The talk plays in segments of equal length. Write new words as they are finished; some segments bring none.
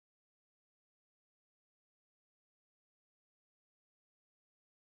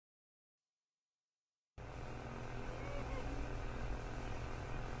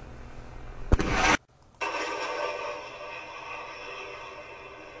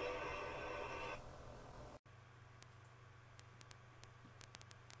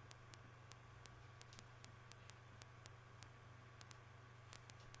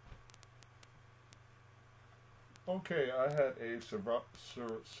Okay, I had a subscriber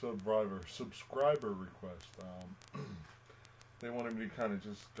request. They wanted me to kind of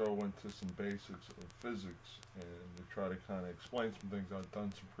just go into some basics of physics and to try to kind of explain some things. I've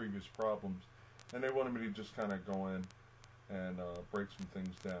done some previous problems, and they wanted me to just kind of go in and break some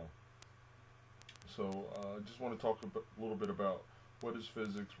things down. So I just want to talk a little bit about what is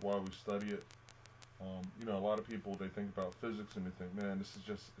physics, why we study it. A lot of people, they think about physics and they think, man, it's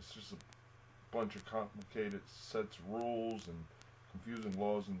just a bunch of complicated sets of rules and confusing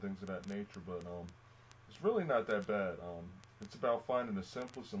laws and things of that nature, but it's really not that bad. It's about finding the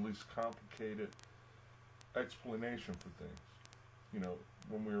simplest and least complicated explanation for things.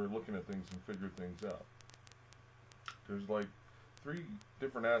 When we were looking at things and figuring things out, there's like three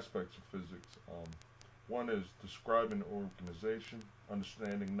different aspects of physics. One is describing organization,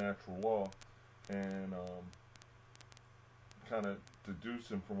 understanding natural law, and kind of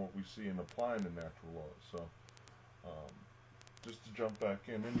deducing from what we see and applying the natural laws. So, just to jump back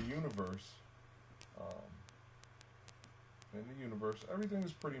in um, the universe, everything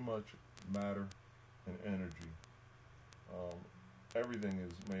is pretty much matter and energy. Um, Everything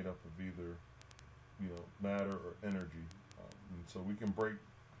is made up of either, matter or energy. And so we can break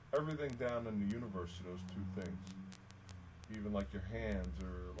everything down in the universe to those two things. Even like your hands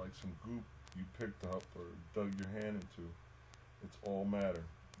or like some goop you picked up or dug your hand into, it's all matter.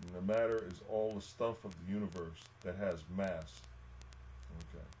 And the matter is all the stuff of the universe that has mass.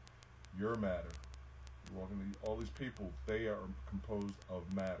 Okay. Your matter. You're walking all these people, they are composed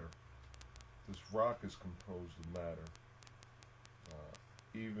of matter. This rock is composed of matter.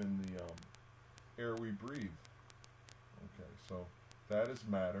 Even the air we breathe. Okay, so that is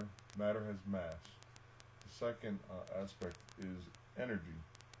matter. Matter has mass. The second aspect is energy.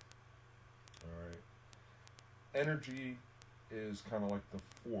 All right. Energy is kind of like the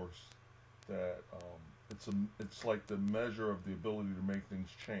force that it's like the measure of the ability to make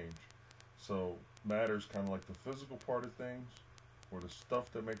things change. So matter is kind of like the physical part of things, or the stuff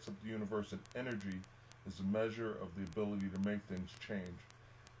that makes up the universe, and energy is a measure of the ability to make things change.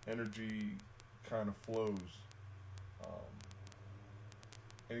 Energy kind of flows.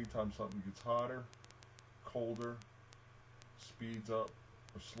 Anytime something gets hotter, colder, speeds up,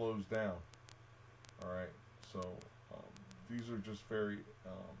 or slows down. All right, so these are just very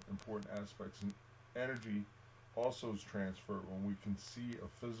important aspects. And energy also is transferred when we can see a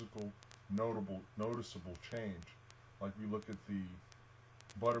physical, noticeable change. Like we look at the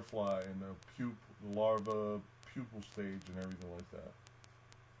butterfly and the larva pupal stage and everything like that.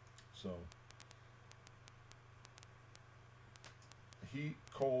 So, heat,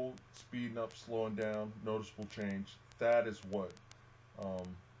 cold, speeding up, slowing down, noticeable change. That is what.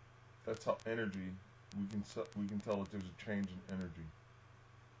 That's how energy. We can tell that there's a change in energy.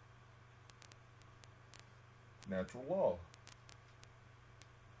 Natural law.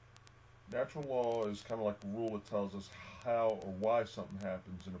 Natural law is kind of like a rule that tells us how or why something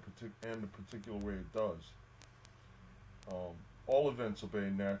happens in the particular way it does. All events obey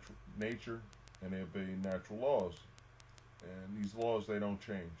nature, and they obey natural laws. And these laws, they don't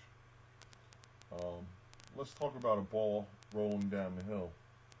change. Let's talk about a ball rolling down the hill.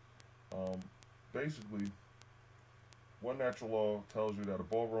 Basically, one natural law tells you that a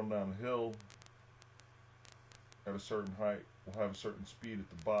ball rolling down the hill at a certain height will have a certain speed at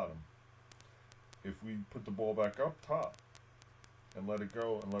the bottom. If we put the ball back up top and let it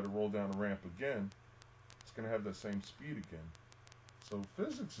go and let it roll down the ramp again, it's going to have that same speed again. So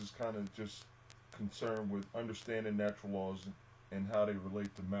physics is kind of just concerned with understanding natural laws and how they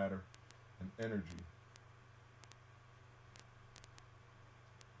relate to matter and energy.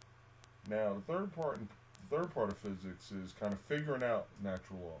 Now, the third part of physics is kind of figuring out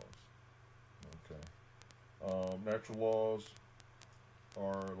natural laws. Okay, natural laws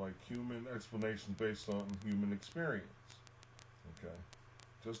are like human explanations based on human experience. Okay,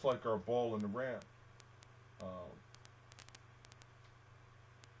 just like our ball in the ramp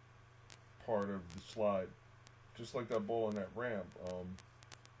part of the slide, just like that ball in that ramp.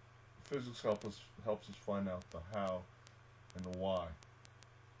 Physics helps us find out the how and the why.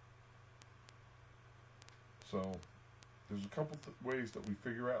 So there's a couple ways that we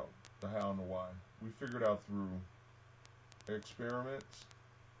figure out the how and the why. We figure it out through experiments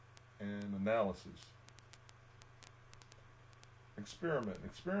and analysis.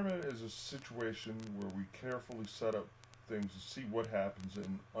 Experiment is a situation where we carefully set up things to see what happens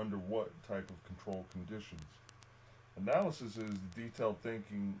and under what type of controlled conditions. Analysis is the detailed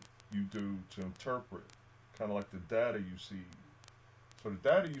thinking you do to interpret, kind of like the data you see. So the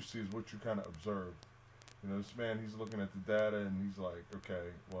data you see is what you kind of observe. This man, he's looking at the data and he's like,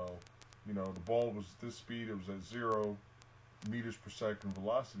 okay, well, You know, the ball was this speed, it was at 0 meters per second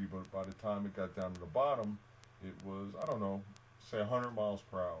velocity, but by the time it got down to the bottom, it was, I don't know, say 100 miles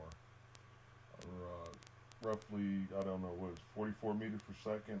per hour. Or roughly, I don't know, what is 44 meters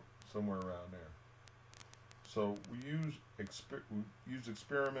per second, somewhere around there. So we use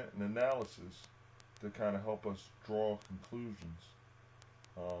experiment and analysis to kind of help us draw conclusions.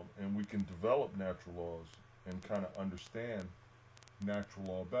 And we can develop natural laws and kind of understand natural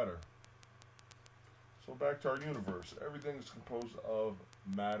law better. So back to our universe. Everything is composed of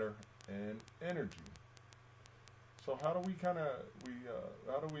matter and energy. So how do we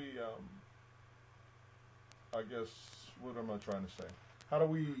I guess, what am I trying to say? How do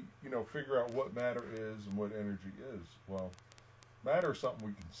we, figure out what matter is and what energy is? Well, matter is something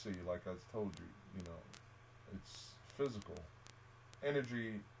we can see, like I told you, it's physical.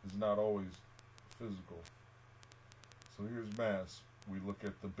 Energy is not always physical. So here's mass. We look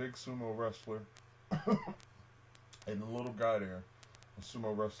at the big sumo wrestler and the little guy there, a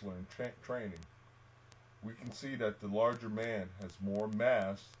sumo wrestler in training. We can see that the larger man has more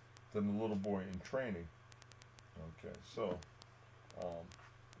mass than the little boy in training. Okay, so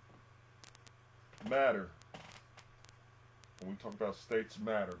matter. When we talk about states of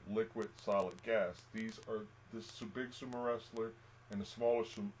matter, liquid, solid, gas, this big sumo wrestler and the smaller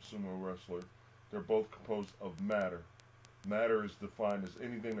sumo wrestler, they're both composed of matter. Matter is defined as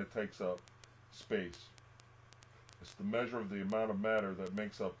anything that takes up space. It's the measure of the amount of matter that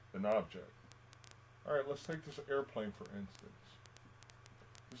makes up an object. All right, let's take this airplane for instance.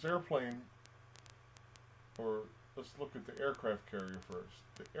 This airplane, or let's look at the aircraft carrier first.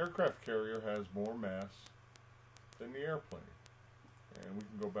 The aircraft carrier has more mass than the airplane. And we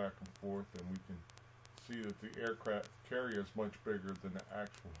can go back and forth and we can see that the aircraft carrier is much bigger than the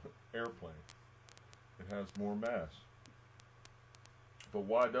actual airplane. It has more mass. But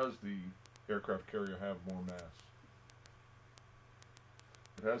why does the aircraft carrier have more mass?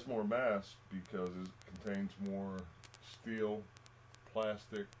 It has more mass because it contains more steel,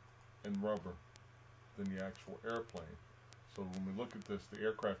 plastic, and rubber than the actual airplane. So when we look at this, the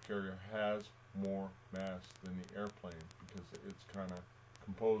aircraft carrier has more mass than the airplane because it's kind of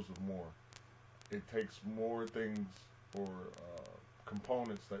composed of more. It takes more things or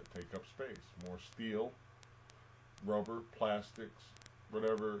components that take up space. More steel, rubber, plastics,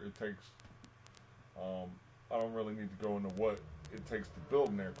 whatever it takes. I don't really need to go into what it takes to build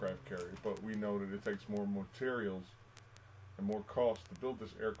an aircraft carrier, but we know that it takes more materials and more cost to build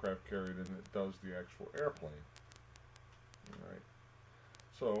this aircraft carrier than it does the actual airplane. Alright.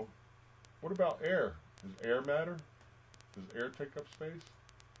 So, what about air? Does air matter? Does air take up space?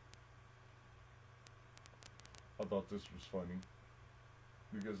 I thought this was funny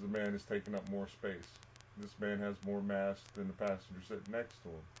because the man is taking up more space. This man has more mass than the passenger sitting next to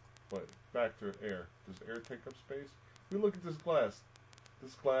him. But back to air. Does air take up space? We look at this glass.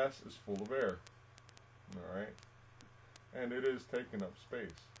 This glass is full of air. Alright? And it is taking up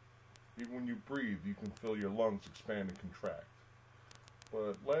space. Even when you breathe, you can feel your lungs expand and contract.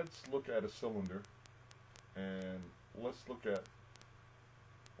 But let's look at a cylinder, and let's look at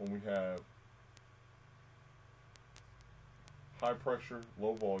when we have high pressure,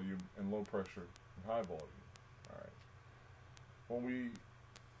 low volume, and low pressure and high volume. Alright. When we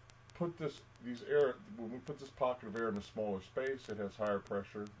put this pocket of air in a smaller space, it has higher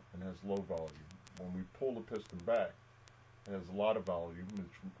pressure and has low volume. When we pull the piston back, it has a lot of volume,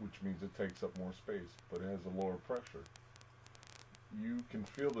 which means it takes up more space, but it has a lower pressure. You can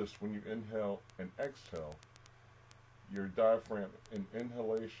feel this when you inhale and exhale. Your diaphragm, in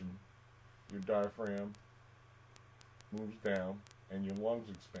inhalation, your diaphragm moves down and your lungs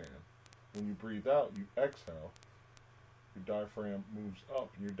expand. When you breathe out, you exhale, your diaphragm moves up.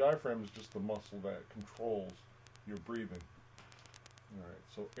 And your diaphragm is just the muscle that controls your breathing. Alright,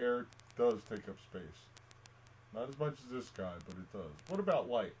 so air does take up space. Not as much as this guy, but it does. What about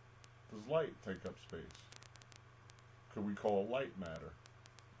light? Does light take up space? Could we call light matter?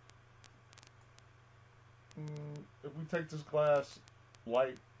 If we take this glass,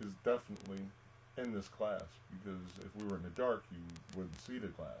 light is definitely in this glass, because if we were in the dark, you wouldn't see the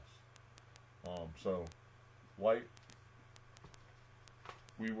glass. So, light,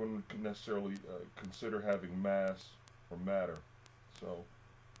 we wouldn't necessarily consider having mass or matter. So,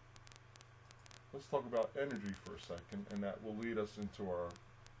 let's talk about energy for a second, and that will lead us into our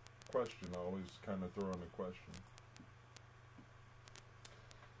question. I always kind of throw in a question.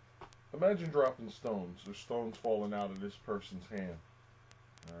 Imagine dropping stones. There's stones falling out of this person's hand.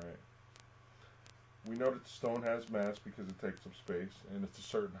 Alright. We know that the stone has mass because it takes up space, and it's a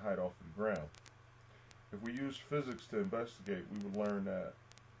certain height off of the ground. If we use physics to investigate, we would learn that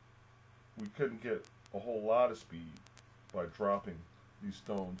we couldn't get a whole lot of speed by dropping these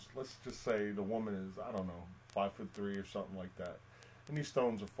stones. Let's just say the woman is, I don't know, 5'3" or something like that, and these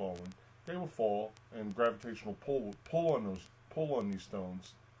stones are falling. They will fall, and gravitational pull will pull on these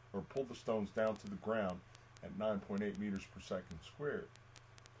stones, or pull the stones down to the ground at 9.8 meters per second squared.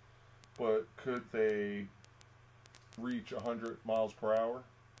 But could they reach 100 miles per hour?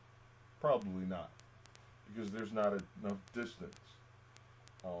 Probably not, because there's not enough distance.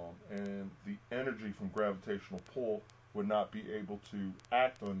 And the energy from gravitational pull would not be able to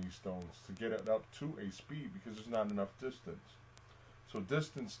act on these stones to get it up to a speed because there's not enough distance. So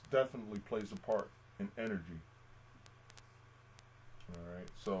distance definitely plays a part in energy. Alright,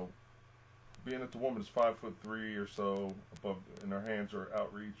 so being that the woman is 5'3" or so above, and her hands are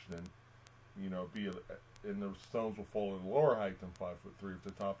outreached, and and the stones will fall at a lower height than 5'3" if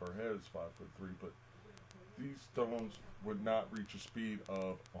the top of her head is 5'3", but these stones would not reach a speed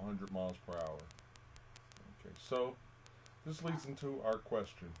of 100 miles per hour. Okay, so this leads into our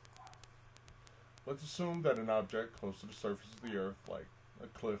question. Let's assume that an object close to the surface of the earth, like a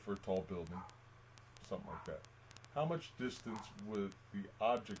cliff or a tall building, something like that, how much distance would the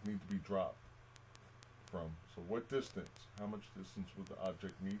object need to be dropped from? So what distance, how much distance would the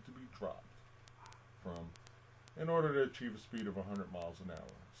object need to be dropped from in order to achieve a speed of 100 miles an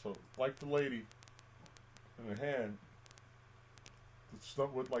hour? So like the lady in the hand,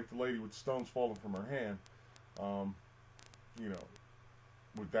 like the lady with stones falling from her hand,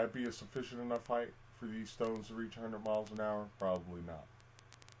 would that be a sufficient enough height for these stones to reach 100 miles an hour? Probably not.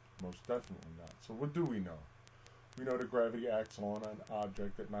 Most definitely not. So what do we know? We know that gravity acts on an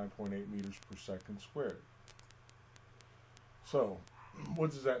object at 9.8 meters per second squared. So,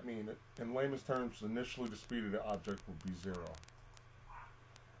 what does that mean? In layman's terms, initially the speed of the object will be 0.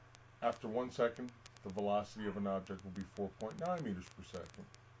 After 1 second, the velocity of an object will be 4.9 meters per second.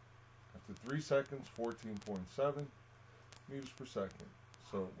 After 3 seconds, 14.7 meters per second.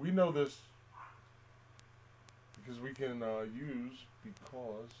 So we know this because we can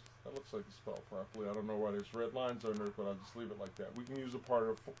because that looks like it's spelled properly. I don't know why there's red lines under it, but I'll just leave it like that. We can use a part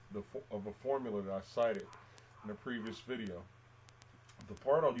of a formula that I cited in a previous video. The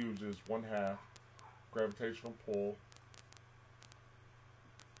part I'll use is 1/2 gravitational pull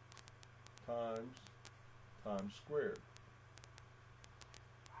times squared.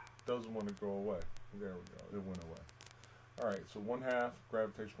 Doesn't want to go away. There we go. It went away. Alright, so 1/2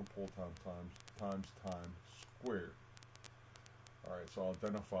 gravitational pull times squared. Alright, so I'll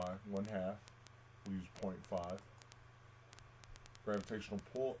identify 1/2. We'll use 0.5. Gravitational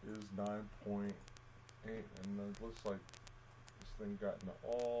pull is 9.8, and it looks like this thing got into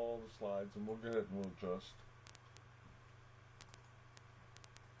all the slides, and we'll go ahead and we'll adjust.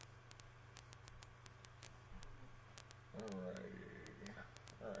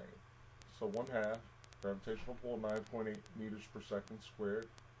 Alright. So 1/2 gravitational pull, 9.8 meters per second squared.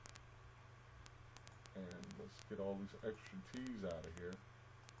 And let's get all these extra t's out of here.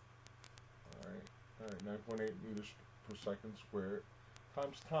 Alright, 9.8 meters per second squared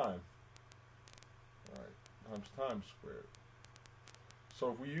times time. Alright, times time squared.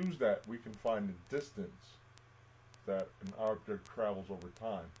 So if we use that, we can find the distance that an object travels over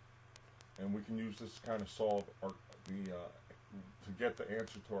time. And we can use this to kind of solve to get the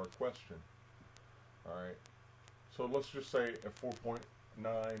answer to our question. Alright, so let's just say at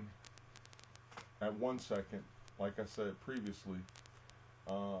 4.9 at 1 second, like I said previously,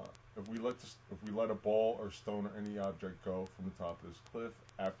 if we let a ball or stone or any object go from the top of this cliff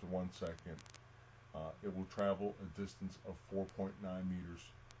after 1 second, it will travel a distance of 4.9 meters.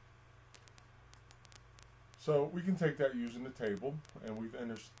 So we can take that using the table, and we've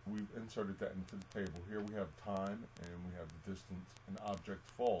inserted that into the table. Here we have time, and we have the distance an object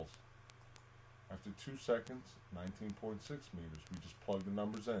falls. After 2 seconds, 19.6 meters. We just plug the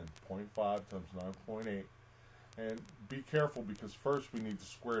numbers in. 0.5 times 9.8. And be careful, because first we need to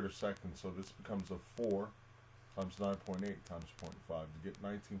square the second, so this becomes a 4 times 9.8 times 0.5 to get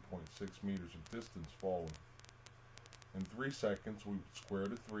 19.6 meters of distance falling. In 3 seconds, we square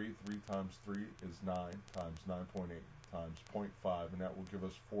the 3. 3 times 3 is 9 times 9.8 times 0.5, and that will give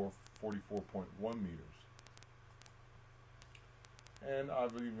us 44.1 meters. And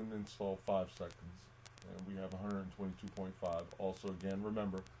I've even installed 5 seconds, and we have 122.5. Also, again,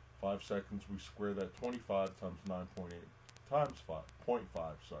 remember, 5 seconds, we square that 25 times 9.8 times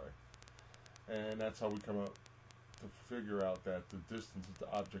 0.5, sorry. And that's how we come up to figure out that the distance that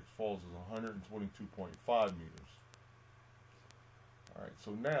the object falls is 122.5 meters. Alright,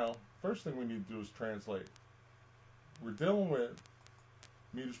 so now, first thing we need to do is translate. We're dealing with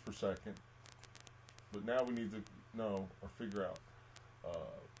meters per second, but now we need to know or figure out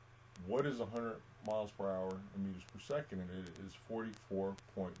what is 100 miles per hour in meters per second? And it is 44.704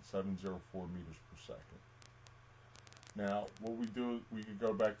 meters per second. Now, what we do, we could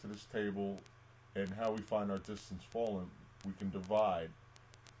go back to this table, and how we find our distance fallen, we can divide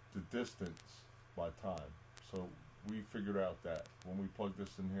the distance by time. So we figured out that when we plug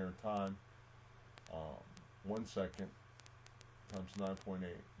this in here, time, 1 second times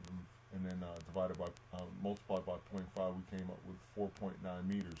 9.8, and then divided by, multiplied by 0.5, we came up with 4.9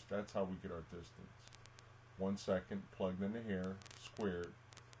 meters. That's how we get our distance. 1 second plugged into here, squared,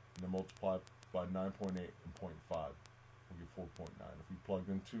 and then multiplied by 9.8 and 0.5. We get 4.9. If we plugged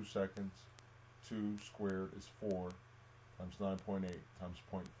in 2 seconds, 2 squared is 4 times 9.8 times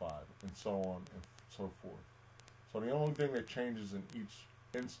 0.5, and so on and so forth. So the only thing that changes in each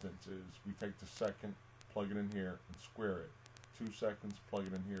instance is we take the second, plug it in here, and square it. 2 seconds, plug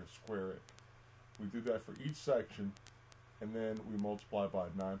it in here, square it. We do that for each section, and then we multiply by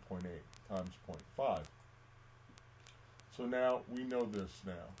 9.8 times 0.5. So now we know this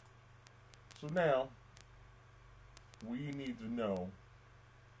now. So now we need to know,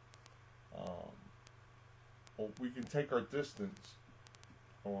 well, we can take our distance,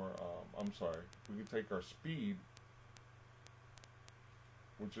 or we can take our speed,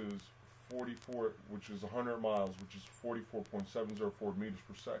 which is 100 miles, which is 44.704 meters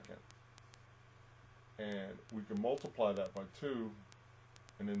per second, and we can multiply that by 2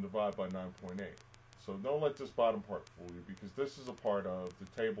 and then divide by 9.8. So don't let this bottom part fool you, because this is a part of the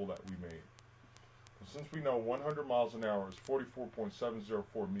table that we made. So since we know 100 miles an hour is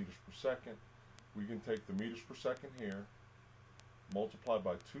 44.704 meters per second, we can take the meters per second here, multiply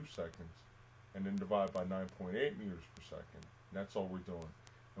by 2 seconds, and then divide by 9.8 meters per second. And that's all we're doing.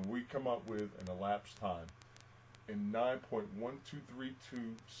 And we come up with an elapsed time in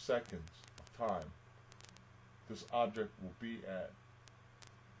 9.1232 seconds of time. This object will be at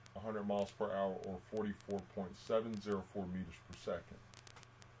 100 miles per hour, or 44.704 meters per second.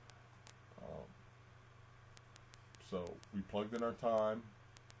 So we plugged in our time,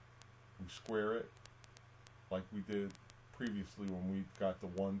 we square it like we did previously when we got the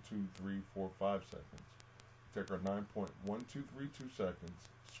 1, 2, 3, 4, 5 seconds. We take our 9.1232 seconds,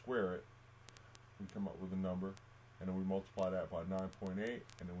 square it, we come up with a number, and then we multiply that by 9.8, and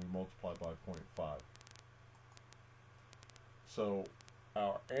then we multiply by 0.5. So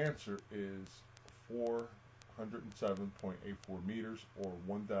our answer is 407.84 meters, or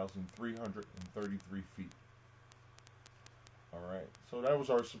 1,333 feet. Alright, so that was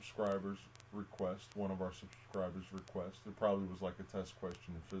our subscriber's request, one of our subscribers' requests. It probably was like a test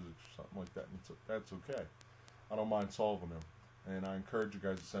question in physics or something like that, and that's okay. I don't mind solving them, and I encourage you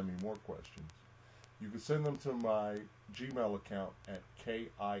guys to send me more questions. You can send them to my Gmail account at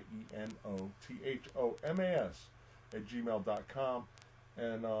kienothhomas@gmail.com,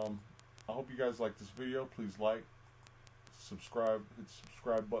 and I hope you guys like this video. Please like, subscribe, hit the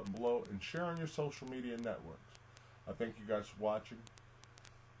subscribe button below, and share on your social media networks. I thank you guys for watching.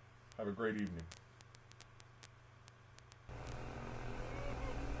 Have a great evening.